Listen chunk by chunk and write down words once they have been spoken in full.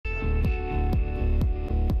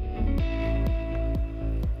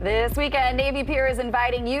This weekend, Navy Pier is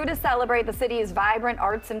inviting you to celebrate the city's vibrant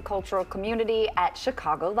arts and cultural community at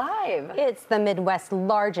Chicago Live. It's the Midwest's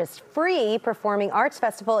largest free performing arts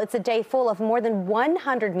festival. It's a day full of more than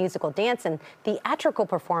 100 musical, dance, and theatrical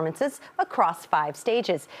performances across 5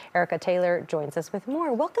 stages. Erika Taylor joins us with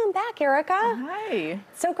more. Welcome back, Erika. Hi.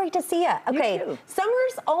 So great to see you. Okay, You too.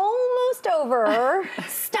 Summer's almost over.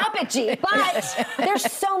 Stop it, G. But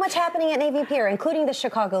there's so much happening at Navy Pier, including the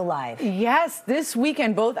Chicago Live. Yes, this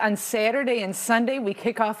weekend, both on Saturday and Sunday, we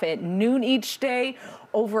kick off at noon each day.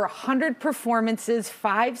 Over 100 performances,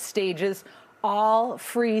 5 stages, all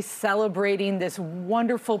free, celebrating this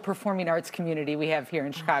wonderful performing arts community we have here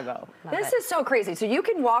in Chicago. This is so crazy. So you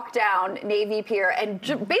can walk down Navy Pier and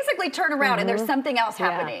basically turn around and there's something else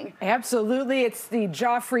happening. Absolutely. It's the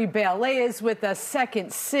Joffrey Ballet is with us,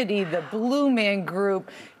 Second City, the Blue Man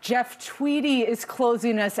Group. Jeff Tweedy is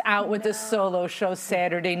closing us out with a solo show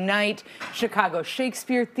Saturday night. Chicago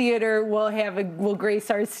Shakespeare Theater will grace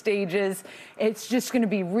our stages. It's just going to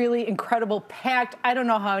be really incredible, packed. I don't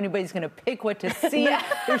know how anybody's going to pick what to see.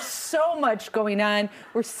 There's so much going on.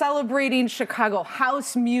 We're celebrating Chicago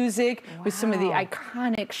house music with some of the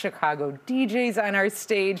iconic Chicago DJs on our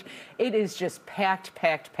stage. It is just packed,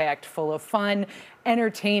 packed, packed full of fun,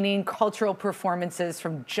 entertaining, cultural performances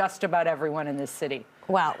from just about everyone in this city.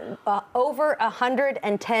 Wow, over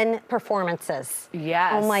 110 performances.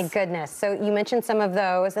 Yes. Oh my goodness. So you mentioned some of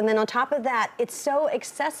those, and then on top of that, it's so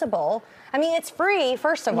accessible. I mean, it's free,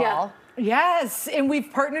 first of all. Yes, and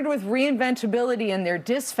we've partnered with Reinventability in their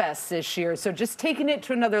Disc Fest this year, so just taking it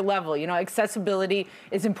to another level. You know, accessibility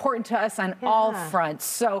is important to us on all fronts,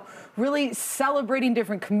 so really celebrating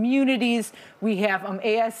different communities. We have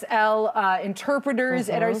ASL interpreters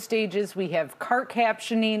at our stages. We have cart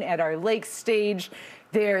captioning at our lake stage.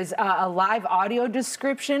 There's a live audio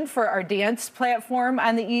description for our dance platform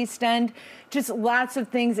on the East End. Just lots of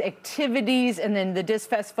things, activities, and then the Disc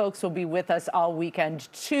Fest folks will be with us all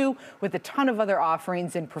weekend too, with a ton of other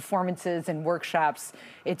offerings and performances and workshops.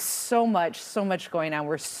 It's so much going on.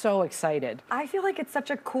 We're so excited. I feel like it's such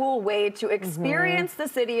a cool way to experience the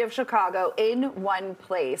city of Chicago in one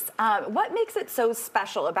place. What makes it so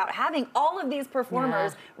special about having all of these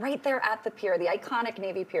performers right there at the pier, the iconic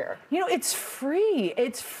Navy Pier? You know, it's free.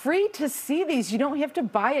 It's free to see these. You don't have to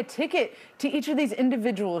buy a ticket to each of these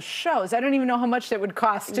individual shows. I don't even know how much that would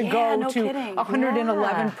cost to go to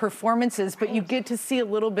 111 performances, but you get to see a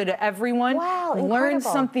little bit of everyone, learn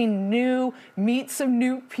something new, meet some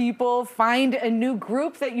new people, find a new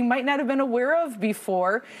group that you might not have been aware of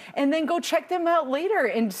before, and then go check them out later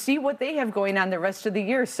and see what they have going on the rest of the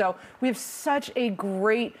year. So we have such a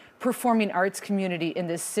great performing arts community in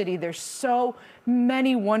this city. There's so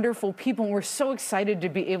many wonderful people, and we're so excited to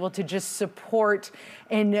be able to just support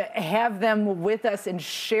and have them with us and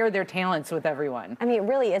share their talents with everyone. I mean, it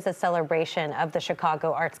really is a celebration of the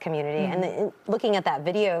Chicago arts community. And looking at that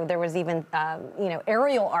video, there was even, you know,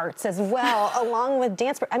 aerial arts as well, along with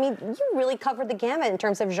dance. I mean, you really covered the gamut in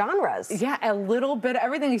terms of genres. Yeah, a little bit of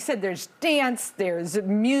everything. You said there's dance, there's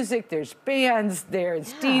music, there's bands,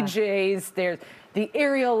 there's DJs, there's the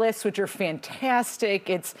aerialists, which are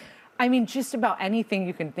fantastic. I mean, just about anything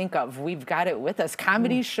you can think of, we've got it with us.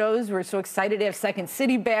 Comedy shows, we're so excited to have Second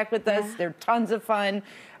City back with us. They're tons of fun.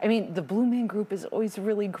 I mean, the Blue Man Group is always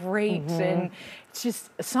really great, and it's just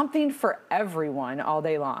something for everyone all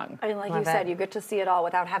day long. And like you said, you get to see it all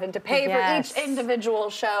without having to pay for each individual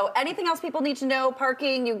show. Anything else people need to know?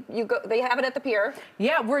 Parking, you go. They have it at the pier.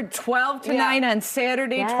 Yeah, we're 12 to 9 on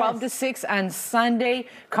Saturday, 12 to 6 on Sunday.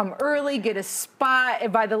 Come early, get a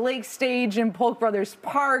spot by the lake stage in Polk Brothers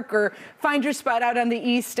Park, or find your spot out on the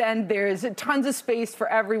East End. There's tons of space for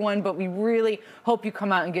everyone, but we really hope you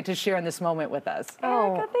come out and get to share in this moment with us.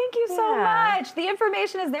 Erika, thank you so much. The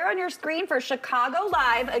information is there on your screen for Chicago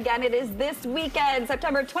Live. Again, it is this weekend,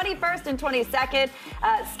 September 21st and 22nd.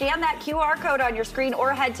 Scan that QR code on your screen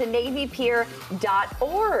or head to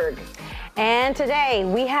navypier.org. And today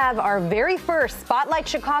we have our very first Spotlight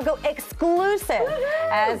Chicago exclusive.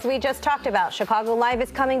 As we just talked about, Chicago Live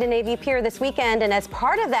is coming to Navy Pier this weekend, and as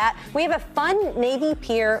part of that, we have a fun Navy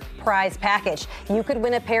Pier prize package. You could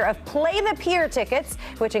win a pair of Play the Pier tickets,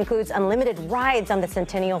 which includes unlimited rides on the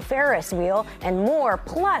Centennial Ferris wheel and more,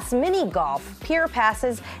 plus mini golf, pier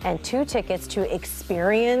passes, and 2 tickets to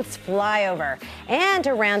Experience Flyover. And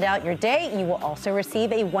to round out your day, you will also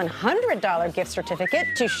receive a $100 gift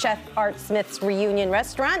certificate to Chef Arts Smith's Reunion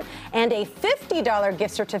Restaurant, and a $50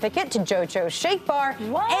 gift certificate to JoJo's Shake Bar.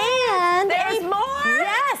 What? And There's more?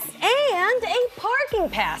 Yes, and a parking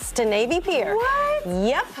pass to Navy Pier. What?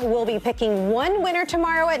 Yep, we'll be picking one winner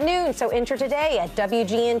tomorrow at noon, so enter today at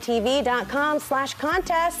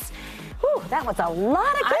wgn-tv.com/contests. Whew, that was a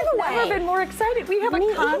lot of giveaway. I've never been more excited. We have a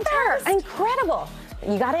contest. Incredible.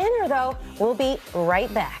 You got to enter, though. We'll be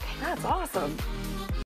right back. That's awesome.